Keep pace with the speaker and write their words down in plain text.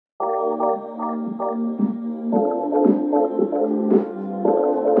I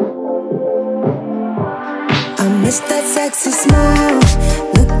miss that sexy smile,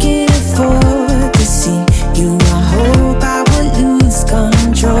 looking forward to see you. I hope I will lose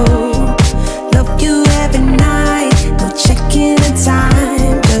control. Love you every night, no checking the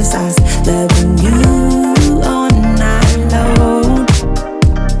time, just us loving you all night long.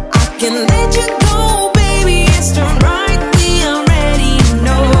 I can let you go, baby, it's the right we already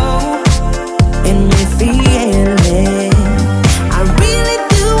know, and we feel it. I really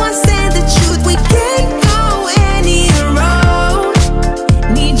do, I say the truth, we can't go any road.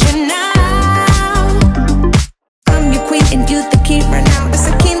 Need you now. I'm your queen and you the king right now. It's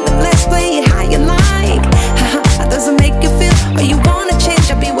a kingdom, let's play it how you like. Haha, doesn't make you feel, or you wanna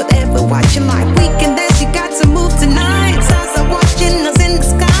change, I'll be whatever, what you like. We can dance, you got to move tonight. Stars are watching us in the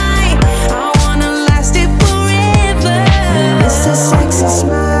sky, I wanna last it forever. It's a sexy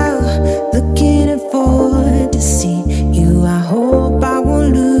smile, looking forward to see you. I hope I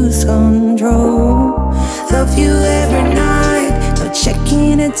won't lose control. Love you every night, no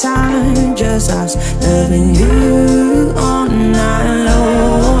checking the time, just us loving you all night long.